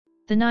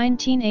The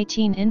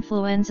 1918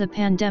 influenza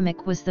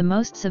pandemic was the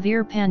most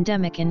severe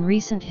pandemic in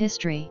recent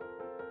history.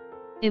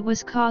 It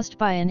was caused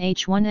by an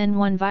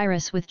H1N1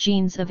 virus with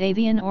genes of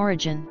avian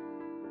origin.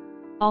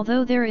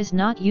 Although there is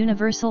not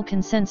universal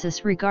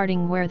consensus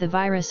regarding where the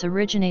virus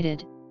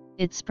originated,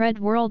 it spread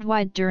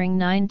worldwide during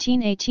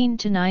 1918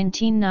 to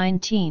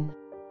 1919.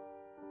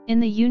 In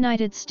the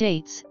United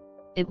States,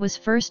 it was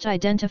first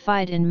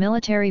identified in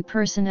military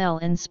personnel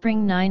in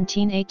spring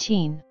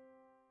 1918.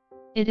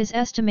 It is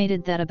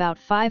estimated that about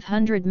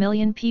 500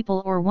 million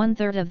people, or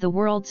one-third of the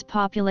world's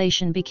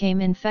population,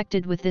 became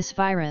infected with this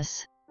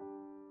virus.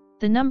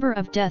 The number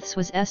of deaths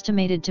was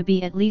estimated to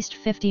be at least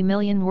 50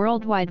 million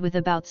worldwide, with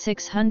about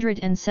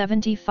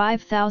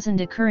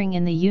 675,000 occurring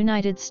in the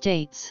United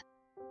States.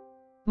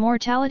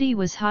 Mortality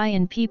was high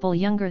in people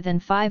younger than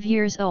 5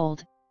 years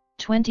old,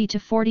 20 to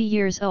 40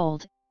 years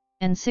old,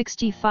 and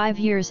 65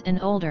 years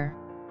and older.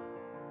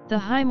 The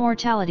high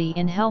mortality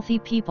in healthy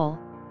people,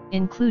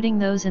 including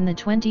those in the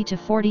 20 to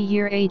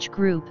 40-year age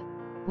group,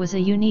 was a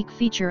unique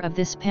feature of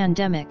this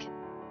pandemic.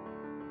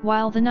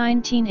 While the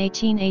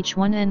 1918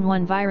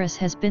 H1N1 virus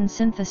has been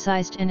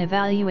synthesized and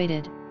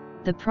evaluated,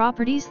 the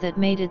properties that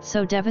made it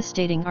so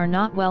devastating are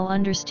not well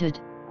understood.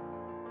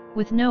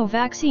 With no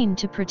vaccine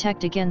to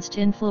protect against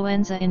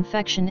influenza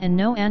infection and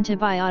no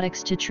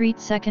antibiotics to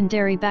treat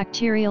secondary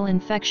bacterial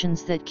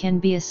infections that can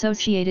be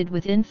associated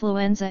with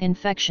influenza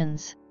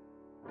infections,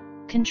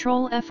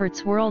 control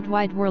efforts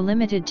worldwide were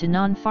limited to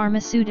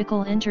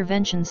non-pharmaceutical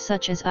interventions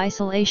such as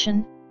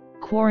isolation,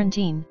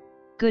 quarantine,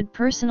 good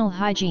personal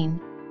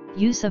hygiene,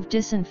 use of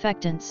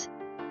disinfectants,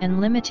 and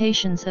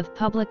limitations of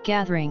public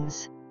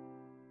gatherings,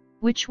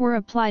 which were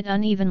applied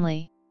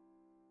unevenly.